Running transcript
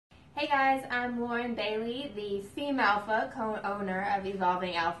Hey guys, I'm Lauren Bailey, the Female Alpha co-owner of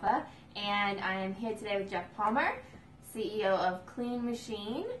Evolving Alpha, and I am here today with Geoff Palmer, CEO of Clean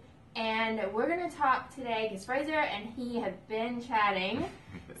Machine, and we're going to talk today because Fraser and he have been chatting,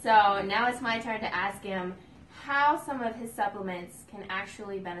 so now it's my turn to ask him how some of his supplements can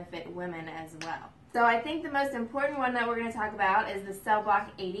actually benefit women as well. So I think the most important one that we're going to talk about is the Cell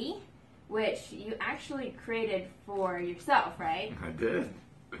Block 80, which you actually created for yourself, right? I did.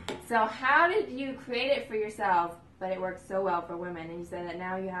 So how did you create it for yourself, but it works so well for women? And you said that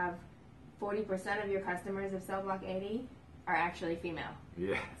now you have 40% of your customers of Cell Block 80 are actually female.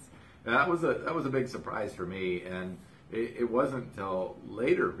 Yes, that was a big surprise for me, and it wasn't until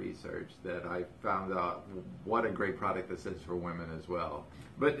later research that I found out what a great product this is for women as well.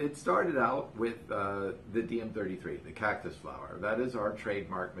 But it started out with the DM33, the cactus flower. That is our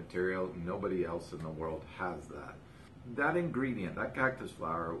trademark material. Nobody else in the world has that. That ingredient, that cactus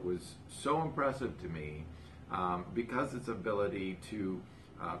flower, was so impressive to me because its ability to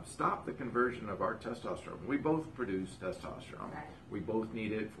stop the conversion of our testosterone. We both produce testosterone. Right. We both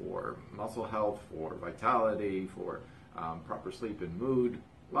need it for muscle health, for vitality, for proper sleep and mood,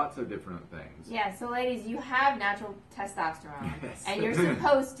 lots of different things. Yeah, so ladies, you have natural testosterone, Yes. and you're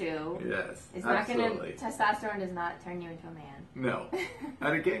supposed to. Yes, It's absolutely. testosterone does not turn you into a man. No.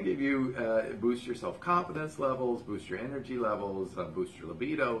 And it can give you, boost your self-confidence levels, boost your energy levels, boost your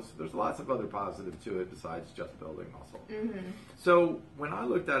libido. So there's lots of other positives to it besides just building muscle. Mm-hmm. So when I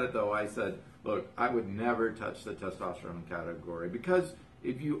looked at it, though, I said, look, I would never touch the testosterone category because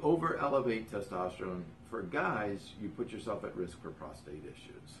if you over-elevate testosterone for guys, you put yourself at risk for prostate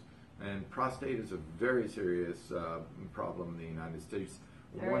issues. And prostate is a very serious problem in the United States.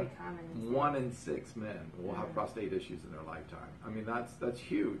 Very common. 1 in 6 men will have prostate issues in their lifetime. I mean, that's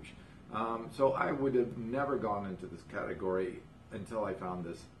huge. So I would have never gone into this category until I found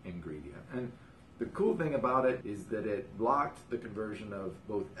this ingredient. And the cool thing about it is that it blocked the conversion of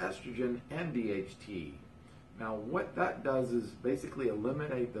both estrogen and DHT. Now, what that does is basically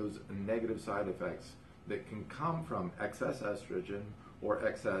eliminate those negative side effects that can come from excess estrogen or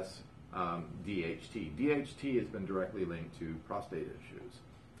excess DHT. DHT has been directly linked to prostate issues.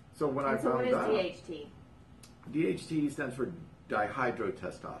 So when I found out, what is DHT? DHT stands for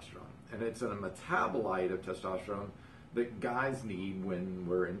dihydrotestosterone, and it's a metabolite of testosterone that guys need when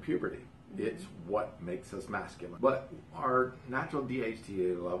we're in puberty. Mm-hmm. It's what makes us masculine. But our natural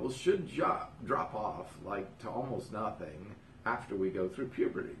DHT levels should drop off like to almost nothing after we go through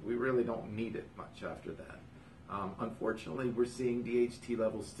puberty. We really don't need it much after that. Unfortunately, we're seeing DHT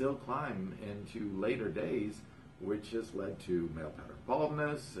levels still climb into later days, which has led to male pattern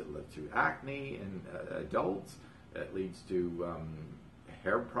baldness, it led to acne in adults, it leads to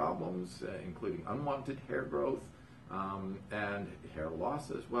hair problems, including unwanted hair growth and hair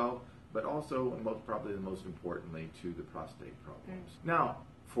loss as well, but also, and probably the most importantly, to the prostate problems. Now,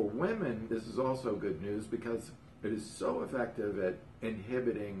 for women, this is also good news because it is so effective at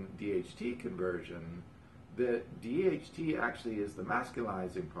inhibiting DHT conversion that DHT actually is the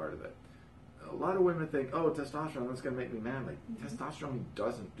masculinizing part of it. A lot of women think, oh, testosterone is going to make me manly. Mm-hmm. Testosterone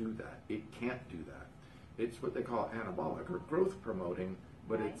doesn't do that. It can't do that. It's what they call anabolic or growth promoting,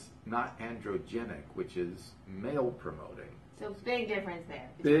 but It's not androgenic, which is male promoting. So big difference there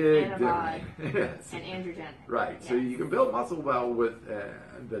Big between anabolic yes. and androgenic. Right. Yes. So you can build muscle well with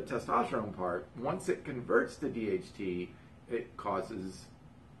the testosterone part. Once it converts to DHT, it causes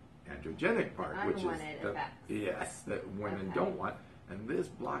androgenic part, which is that women don't want, and this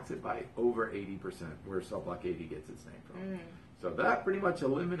blocks it by over 80%, where Cell Block 80 gets its name from. So that pretty much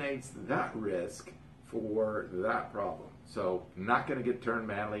eliminates that risk for that problem. So not going to get turned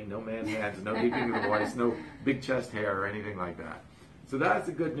manly, no man hands, no deepening of the voice, no big chest hair or anything like that. So that's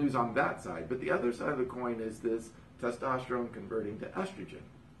the good news on that side. But the other side of the coin is this testosterone converting to estrogen.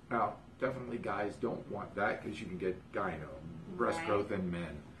 Now, definitely guys don't want that because you can get gyno, breast growth in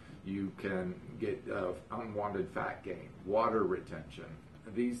men. You can get unwanted fat gain, water retention,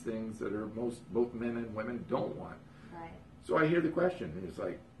 these things that are both men and women don't want. Right. So I hear the question, and it's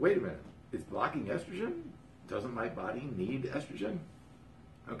like, wait a minute, is blocking estrogen? Doesn't my body need estrogen?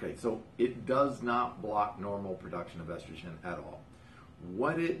 Okay, so it does not block normal production of estrogen at all.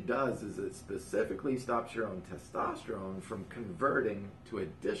 What it does is it specifically stops your own testosterone from converting to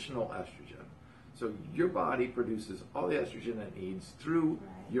additional estrogen. So your body produces all the estrogen it needs through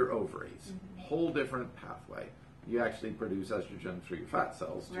your ovaries. Whole different pathway. You actually produce estrogen through your fat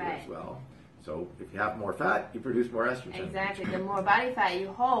cells too as well. So if you have more fat, you produce more estrogen. Exactly. The more body fat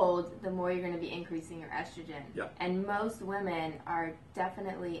you hold, the more you're going to be increasing your estrogen. Yep. And most women are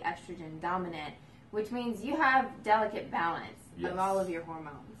definitely estrogen dominant, which means you have delicate balance of all of your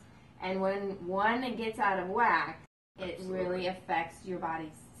hormones. And when one gets out of whack, it Absolutely. really affects your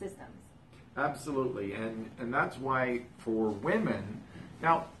body's systems. Absolutely, and that's why for women,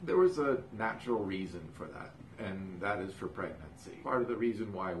 now there was a natural reason for that, and that is for pregnancy. Part of the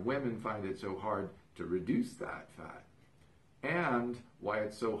reason why women find it so hard to reduce that fat, and why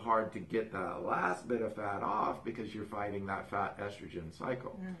it's so hard to get that last bit of fat off, because you're fighting that fat estrogen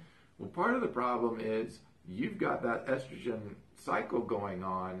cycle. Well, part of the problem is you've got that estrogen cycle going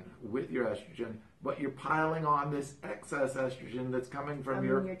on with your estrogen, but you're piling on this excess estrogen that's coming from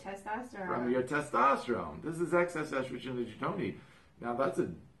your testosterone. From your testosterone. This is excess estrogen that you don't need. Now that's a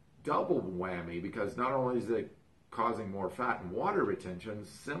double whammy, because not only is it causing more fat and water retention,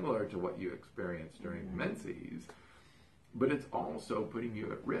 similar to what you experience during menses, but it's also putting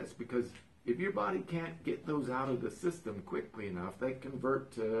you at risk, because if your body can't get those out of the system quickly enough, they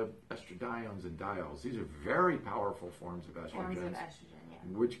convert to estradiones and diols. These are very powerful forms of estrogen,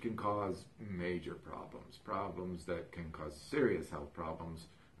 which can cause major problems that can cause serious health problems,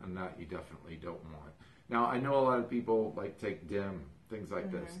 and that you definitely don't want. Now, I know a lot of people take DIM, things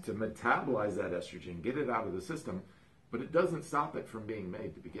like this, to metabolize that estrogen, get it out of the system, but it doesn't stop it from being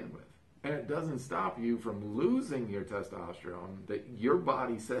made to begin with. And it doesn't stop you from losing your testosterone that your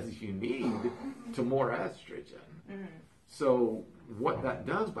body says you need to more estrogen. So what that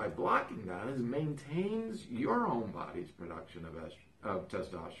does by blocking that is maintains your own body's production of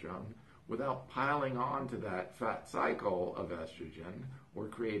testosterone without piling on to that fat cycle of estrogen or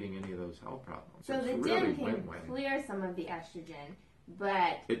creating any of those health problems. So the DIM can clear some of the estrogen,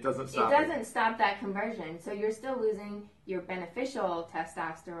 but it doesn't stop that conversion. So you're still losing your beneficial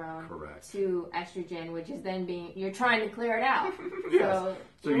testosterone to estrogen, which is then you're trying to clear it out. Yes.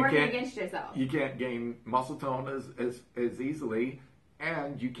 So you're working against yourself. You can't gain muscle tone as easily,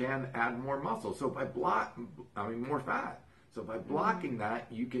 and you can add more muscle. So by more fat. So by blocking that,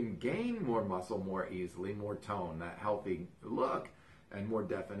 you can gain more muscle more easily, more tone, that healthy look, and more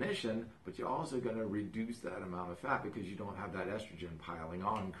definition, but you're also going to reduce that amount of fat because you don't have that estrogen piling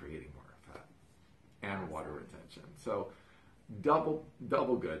on, creating more fat and water retention. So double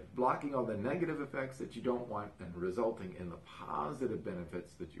good, blocking all the negative effects that you don't want and resulting in the positive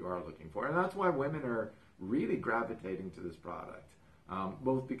benefits that you are looking for. And that's why women are really gravitating to this product,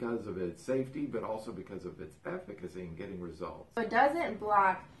 both because of its safety, but also because of its efficacy in getting results. So it doesn't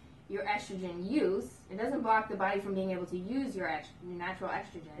block your estrogen use. It doesn't block the body from being able to use your natural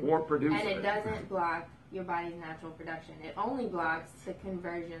estrogen. Or produce it. And it doesn't block your body's natural production. It only blocks the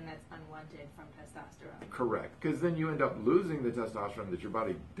conversion that's unwanted from testosterone. Correct. Because then you end up losing the testosterone that your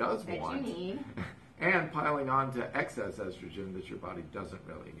body does want. That you need. And piling on to excess estrogen that your body doesn't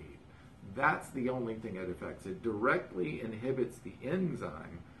really need. That's the only thing it affects. It directly inhibits the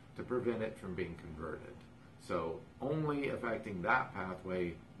enzyme to prevent it from being converted. So only affecting that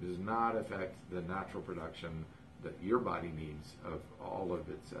pathway does not affect the natural production that your body needs of all of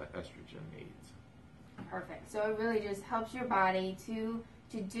its estrogen needs. Perfect. So it really just helps your body to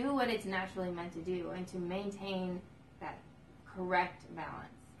do what it's naturally meant to do and to maintain that correct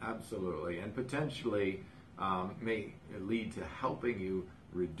balance. Absolutely. And potentially may lead to helping you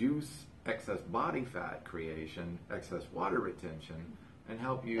reduce excess body fat creation, excess water retention, and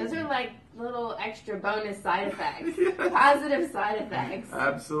help you. Those are like little extra bonus side effects, positive side effects.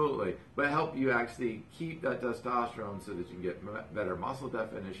 Absolutely. But help you actually keep that testosterone so that you can get better muscle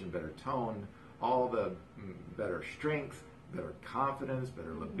definition, better tone, all the better strength, better confidence,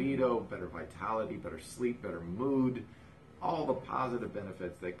 better libido, better vitality, better sleep, better mood, all the positive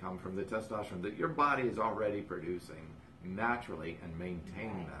benefits that come from the testosterone that your body is already producing naturally, and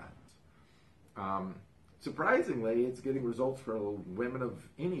maintain that. Surprisingly, it's getting results for women of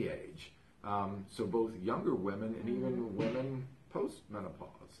any age. So both younger women and even women post-menopause.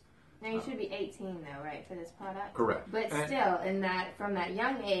 Now you should be 18 though, right, for this product? Correct. But still, from that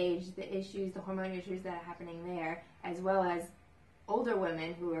young age, the hormone issues that are happening there, as well as older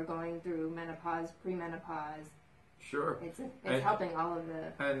women who are going through menopause, premenopause. Sure. It's helping all of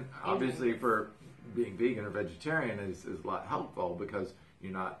the. And obviously, for being vegan or vegetarian is a lot helpful because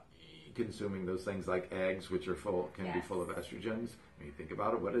you're not consuming those things like eggs, which are can be full of estrogens. When you think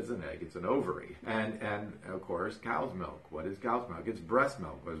about it, what is an egg? It's an ovary. And of course, cow's milk. What is cow's milk? It's breast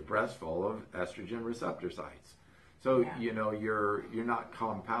milk. It's breast full of estrogen receptor sites. So you're not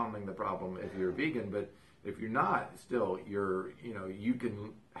compounding the problem if you're vegan, but if you're not, still you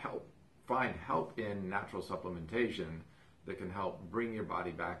can find help in natural supplementation that can help bring your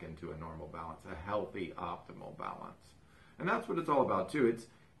body back into a normal balance, a healthy, optimal balance. And that's what it's all about too.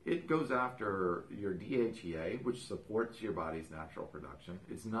 It goes after your DHEA, which supports your body's natural production.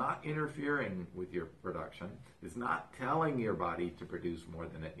 It's not interfering with your production. It's not telling your body to produce more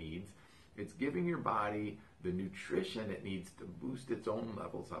than it needs. It's giving your body the nutrition it needs to boost its own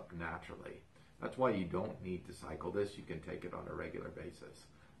levels up naturally. That's why you don't need to cycle this. You can take it on a regular basis.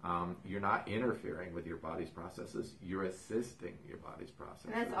 You're not interfering with your body's processes. You're assisting your body's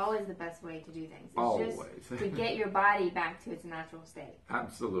processes. And that's always the best way to do things. It's always. Just to get your body back to its natural state.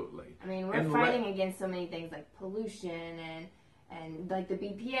 Absolutely. I mean, we're fighting against so many things like pollution and like the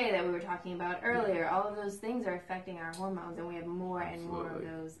BPA that we were talking about earlier. All of those things are affecting our hormones, and we have more and more of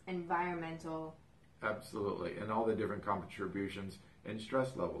those environmental. Absolutely. And all the different contributions and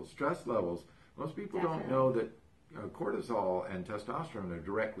stress levels. Stress levels, most people don't know that cortisol and testosterone are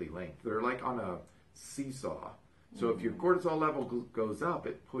directly linked. They're like on a seesaw. So if your cortisol level goes up,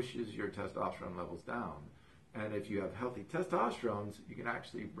 it pushes your testosterone levels down. And if you have healthy testosterones, you can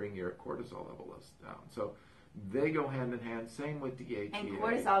actually bring your cortisol levels down. So they go hand in hand. Same with DHEA. And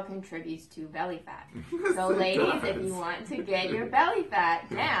cortisol contributes to belly fat. So ladies, if you want to get your belly fat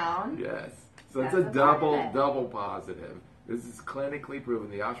down. Yes. So it's a double positive. This is clinically proven.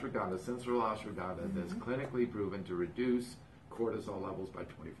 The ashwagandha, sensual ashwagandha, is clinically proven to reduce cortisol levels by 24%.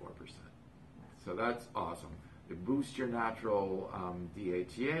 So that's awesome. It boosts your natural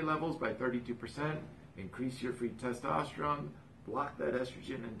DHEA levels by 32%, increase your free testosterone, block that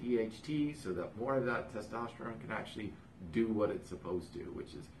estrogen and DHT so that more of that testosterone can actually do what it's supposed to,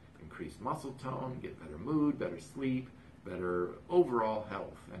 which is increase muscle tone, get better mood, better sleep, better overall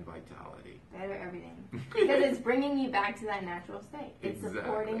health and vitality. Better everything. Because it's bringing you back to that natural state. It's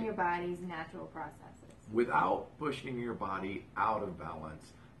supporting your body's natural processes. Without pushing your body out of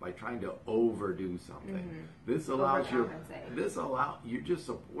balance by trying to overdo something. This allows you're just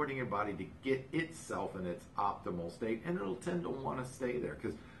supporting your body to get itself in its optimal state, and it'll tend to want to stay there.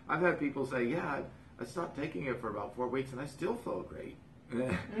 Because I've had people say, yeah, I stopped taking it for about 4 weeks and I still feel great.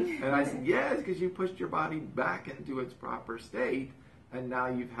 And I said, yes, because you pushed your body back into its proper state, and now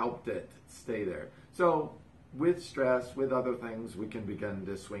you've helped it stay there. So with stress, with other things, we can begin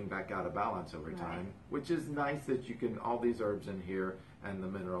to swing back out of balance over time, which is nice that you can, all these herbs in here and the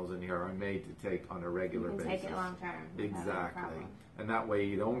minerals in here are made to take on a regular basis. Take it long term. Exactly. And that way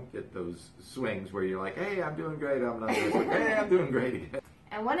you don't get those swings where you're like, hey, I'm doing great, I'm not doing great. Hey, I'm doing great again.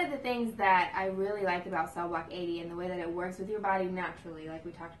 And one of the things that I really like about Cell Block 80 and the way that it works with your body naturally, like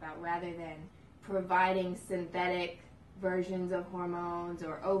we talked about, rather than providing synthetic versions of hormones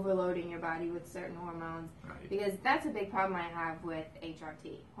or overloading your body with certain hormones, because that's a big problem I have with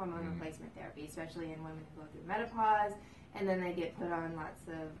HRT, hormone replacement therapy, especially in women who go through menopause, and then they get put on lots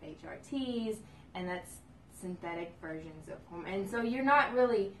of HRTs, and that's synthetic versions of hormone. And so you're not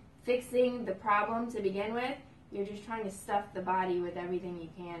really fixing the problem to begin with. You're just trying to stuff the body with everything you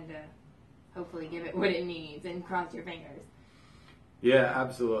can to hopefully give it what it needs and cross your fingers. Yeah,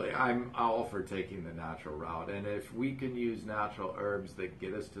 absolutely. I'm all for taking the natural route. And if we can use natural herbs that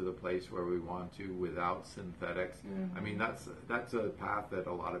get us to the place where we want to without synthetics, I mean, that's a path that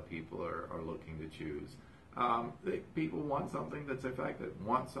a lot of people are looking to choose. People want something that's effective,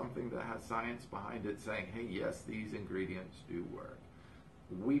 want something that has science behind it saying, hey, yes, these ingredients do work.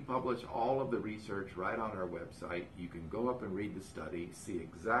 We publish all of the research right on our website. You can go up and read the study, see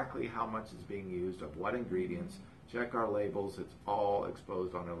exactly how much is being used, of what ingredients, check our labels. It's all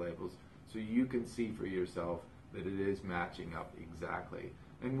exposed on our labels. So you can see for yourself that it is matching up exactly.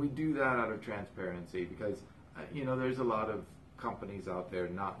 And we do that out of transparency because, there's a lot of companies out there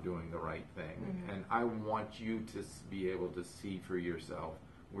not doing the right thing. And I want you to be able to see for yourself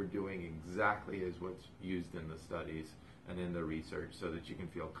we're doing exactly as what's used in the studies and in the research so that you can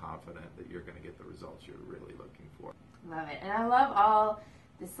feel confident that you're going to get the results you're really looking for. Love it. And I love all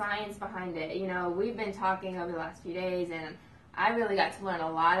the science behind it. We've been talking over the last few days, and I really got to learn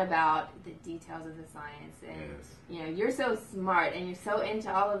a lot about the details of the science. And, you're so smart, and you're so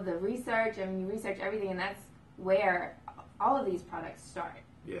into all of the research. I mean, you research everything, and that's where all of these products start.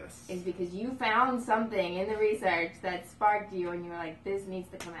 Yes. Is because you found something in the research that sparked you, and you were like, this needs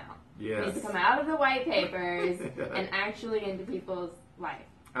to come out. Yes. It needs to come out of the white papers and actually into people's life.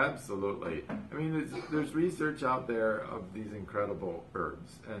 Absolutely. I mean, there's research out there of these incredible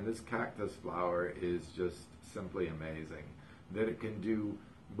herbs, and this cactus flower is just simply amazing. That it can do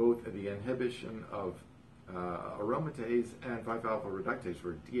both the inhibition of aromatase and 5-alpha reductase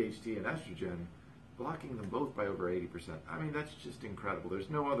for DHT and estrogen, blocking them both by over 80%. I mean, that's just incredible.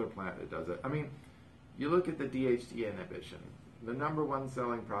 There's no other plant that does it. I mean, you look at the DHT inhibition. The number one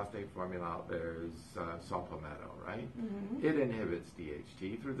selling prostate formula out there is saw palmetto, right? It inhibits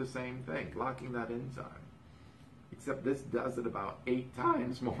DHT through the same thing, blocking that enzyme. except this does it about 8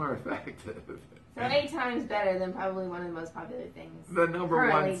 times more effective. So 8 times better than probably one of the most popular things. The number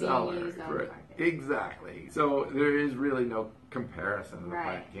one seller. Being used on the market. Exactly. So there is really no comparison in the Right.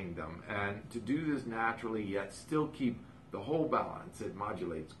 plant kingdom. And to do this naturally yet still keep the whole balance, it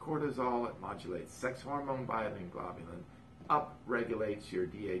modulates cortisol, it modulates sex hormone binding globulin, up regulates your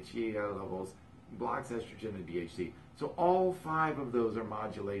DHEA levels, blocks estrogen and DHT. So all 5 of those are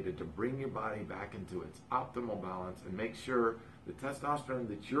modulated to bring your body back into its optimal balance and make sure the testosterone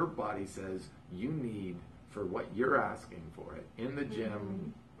that your body says you need for what you're asking for it in the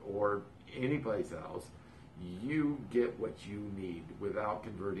gym or any place else, you get what you need without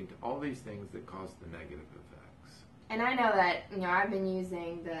converting to all these things that cause the negative effects. And I know that, I've been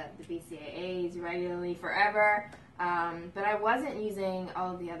using the BCAAs regularly forever, but I wasn't using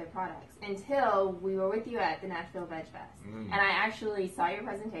all of the other products until we were with you at the Nashville Veg Fest. And I actually saw your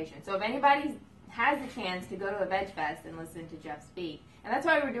presentation. So if anybody has the chance to go to a Veg Fest and listen to Geoff speak, and that's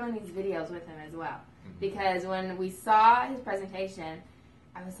why we're doing these videos with him as well. Because when we saw his presentation,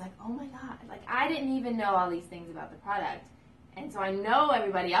 I was like, oh my God, like I didn't even know all these things about the product. And so I know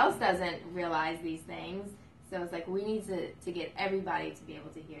everybody else doesn't realize these things. So it's like we need to get everybody to be able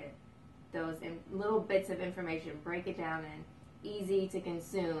to hear those little bits of information, break it down and easy to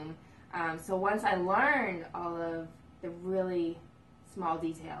consume. So once I learned all of the really small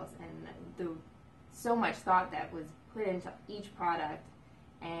details and so much thought that was put into each product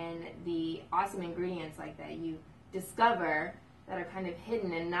and the awesome ingredients like that you discover that are kind of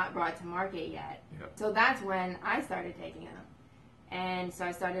hidden and not brought to market yet. Yep. So that's when I started taking them. And so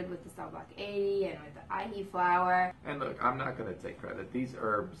I started with the Cell Block 80 and with the Ahiflower. And look, I'm not going to take credit. These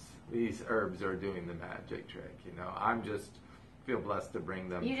herbs are doing the magic trick. I'm just feel blessed to bring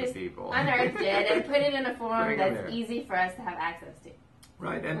them You to just people. unearthed it and put it in a form Bring 'em that's here. easy for us to have access to.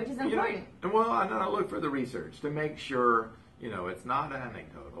 Right, and Which is important. And I look for the research to make sure it's not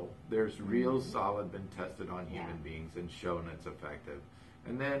anecdotal. There's real solid, been tested on human beings and shown it's effective.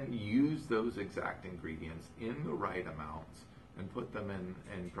 And then use those exact ingredients in the right amounts and put them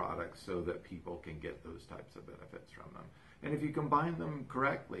in products so that people can get those types of benefits from them. And if you combine them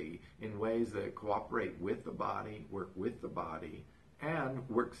correctly in ways that cooperate with the body, work with the body, and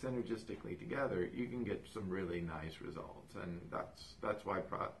work synergistically together, you can get some really nice results. And that's why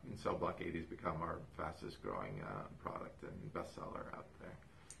Cell Block 80 has become our fastest growing product and bestseller out there.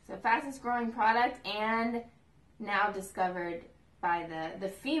 So fastest growing product and now discovered by the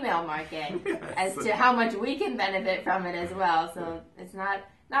female market as to how much we can benefit from it as well. So it's not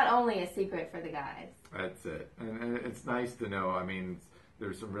only a secret for the guys. That's it. And it's nice to know. I mean,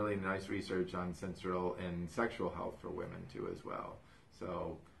 there's some really nice research on sensual and sexual health for women too as well.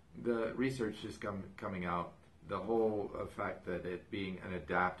 So the research is coming out. The whole fact that it being an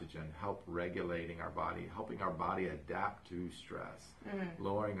adaptogen, help regulating our body, helping our body adapt to stress,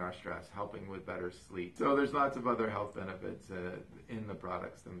 lowering our stress, helping with better sleep. So there's lots of other health benefits in the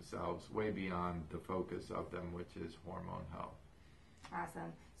products themselves, way beyond the focus of them, which is hormone health.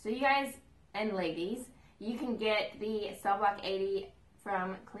 Awesome. So you guys and ladies, you can get the Cell Block 80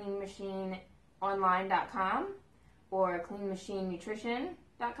 from cleanmachineonline.com or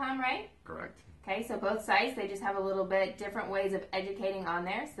cleanmachinenutrition.com, right? Correct. Okay, so both sites, they just have a little bit different ways of educating on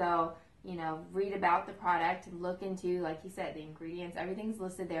there. So, read about the product, look into, like you said, the ingredients, everything's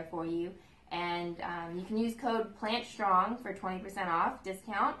listed there for you. And you can use code PLANTSTRONG for 20% off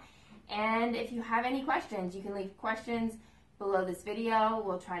discount. And if you have any questions, you can leave questions below this video.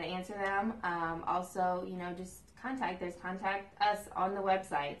 We'll try to answer them. Also, just contact us on the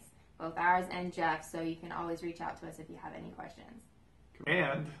websites, both ours and Geoff, so you can always reach out to us if you have any questions.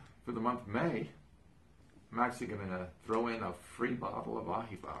 And for the month of May, I'm actually going to throw in a free bottle of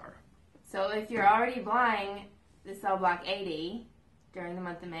Ahiflower. So if you're already buying the Cell Block 80 during the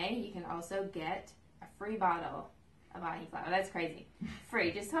month of May, you can also get a free bottle of Ahiflower. That's crazy.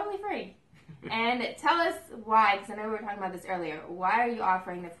 Free, just totally free. And tell us why, because I know we were talking about this earlier. Why are you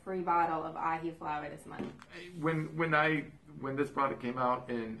offering the free bottle of Ahiflower this month? When this product came out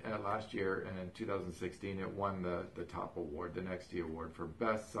in last year in 2016, it won the top award, the Nexty Award for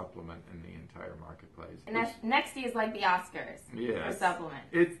best supplement in the entire marketplace. And Nexty is like the Oscars for supplement.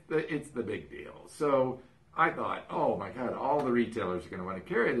 It's the big deal. So I thought, oh my God, all the retailers are going to want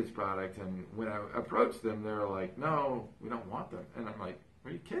to carry this product. And when I approached them, they were like, no, we don't want them. And I'm like,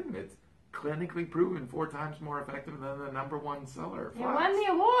 are you kidding? It's clinically proven 4 times more effective than the #1 seller. It won the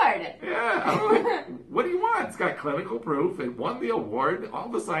award. Yeah. I'm like, what do you want? It's got clinical proof. It won the award. All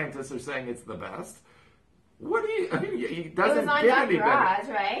the scientists are saying it's the best. What do you? I mean, it doesn't get any better. It was on Dr. Oz,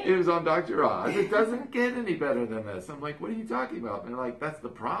 right? It was on Dr. Oz. It doesn't get any better than this. I'm like, what are you talking about? And they're like, that's the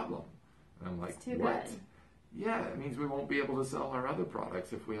problem. And I'm like, It's too what? good. yeah, it means we won't be able to sell our other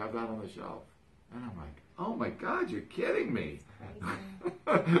products if we have that on the shelf. And I'm like, oh my God, you're kidding me.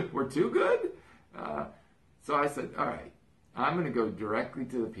 We're too good? So I said, all right, I'm going to go directly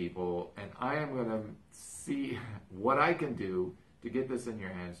to the people, and I am going to see what I can do to get this in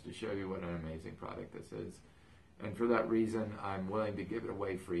your hands to show you what an amazing product this is. And for that reason, I'm willing to give it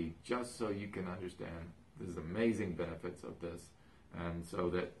away free just so you can understand the amazing benefits of this, and so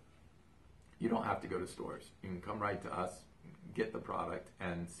that you don't have to go to stores. You can come right to us, get the product,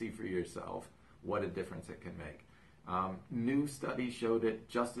 and see for yourself what a difference it can make. New studies showed it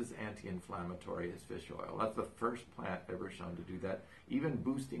just as anti-inflammatory as fish oil. That's the first plant ever shown to do that, even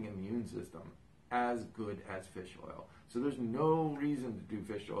boosting immune system, as good as fish oil. So there's no reason to do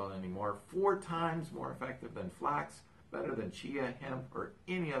fish oil anymore. 4 times more effective than flax, better than chia, hemp, or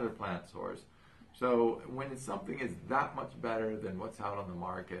any other plant source. So when something is that much better than what's out on the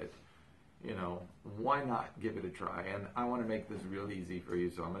market, you know, why not give it a try? And I want to make this real easy for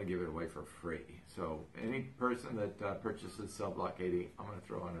you, so I'm going to give it away for free. So any person that purchases Cell Block 80, I'm going to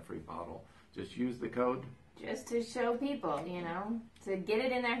throw in a free bottle. Just use the code. Just to show people, you know, to get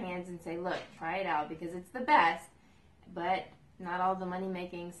it in their hands and say, look, try it out because it's the best. But not all the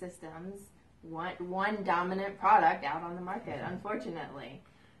money-making systems want one dominant product out on the market, unfortunately.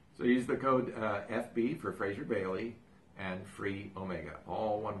 So use the code FB for Fraser Bailey and free omega.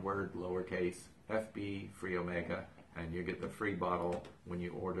 All one word, lowercase, FB, free omega, and you get the free bottle when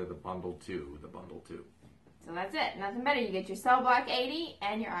you order the bundle 2, So that's it. Nothing better. You get your Cell Block 80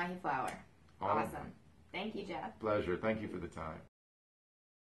 and your Ahiflower. Awesome. Thank you, Geoff. Pleasure. Thank you for the time.